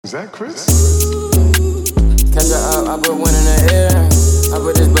Is that Chris? Catch her up, I put one in the air. I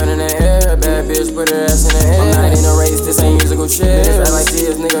put this blunt in the air. Bad bitch, put her ass in the air. I'm not in a race, this ain't musical chairs. Niggas act like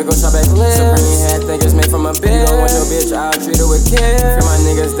this, nigga, go shop at Claire's. Supreme hat, think it's made from a bitch. You don't want your bitch, I'll treat her with care. For my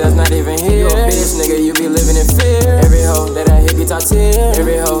niggas that's not even here. You a bitch, nigga, you be living in fear. Every hoe that I hit be top tier.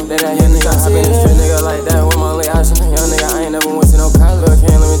 Every hoe that I hit, nigga, I been a straight nigga like that with my leg option. Young nigga, I ain't never went to no college.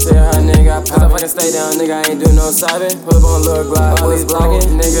 Can't let me tell you how nigga I pop. If I can stay down, nigga, I ain't do no sobbing. Pull up on a little Glock, police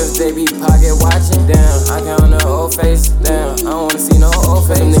blocking. Niggas, they be pocket watching. Damn, I count on the old face. Damn, I don't wanna see no old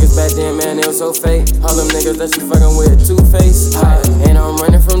face. Them niggas back then, man, they was so fake. All them niggas that you fucking with, two-face. And I'm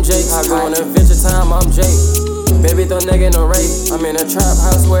running from Jake. I go on adventure time, I'm Jake. Baby, throw nigga no rape. I'm in a trap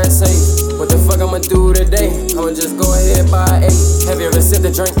house where it's safe. What the fuck I'ma do today? I'ma just go ahead buy 8. Have you ever sipped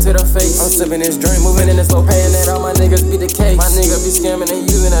a drink to the face? I'm sipping this drink, moving in this slow paying that all my niggas be the case. My nigga be scamming and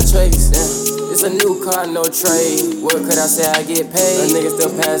using a chase. Yeah. It's a new car, no trade. What could I say? I get paid. A nigga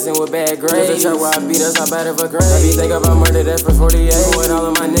still passing with bad grades. The trap where I beat us, how bad of a grade. I be thinking about murder, that's for 48. With all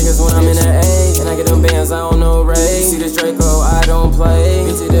of my niggas when I'm in that A. And I get them bands, I don't know Ray. See this Draco, I don't play.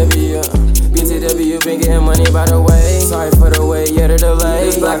 BTW, been getting money by the way. Sorry for the wait, yeah, the delay.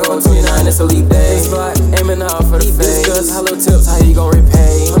 This block on 29, it's a leap day. This block aiming out for the face. Discuss hollow tips, how you gon'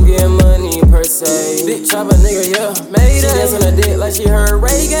 repay? I'm getting money per se. Big chopper, nigga, yeah, made it. She dance on her dick like she heard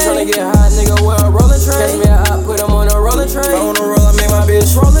Reagan. Tryna get hot, nigga, with a rolling tray. Catch me a hot, put him on a rolling tray. I wanna roll, I make my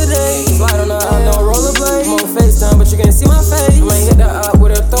bitch roll a day. Slide on the hot, no rollerblade. I'm on FaceTime, but you can't see my face. I might hit the up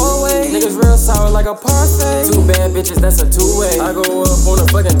with a throwaway. Niggas real sour like a parfait. Two bad bitches, that's a two-way. I go up on a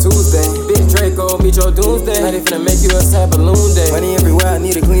fucking Tuesday. Big Draco, meet your doomsday. Now they finna make you a sad balloon day. Money everywhere, I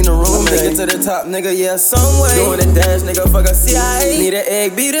need to clean the room. Make it to the top, nigga, yeah, some way. Doing a dash, nigga, fuck a CIA. Need an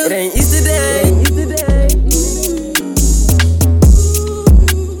egg beater, it ain't Easter day.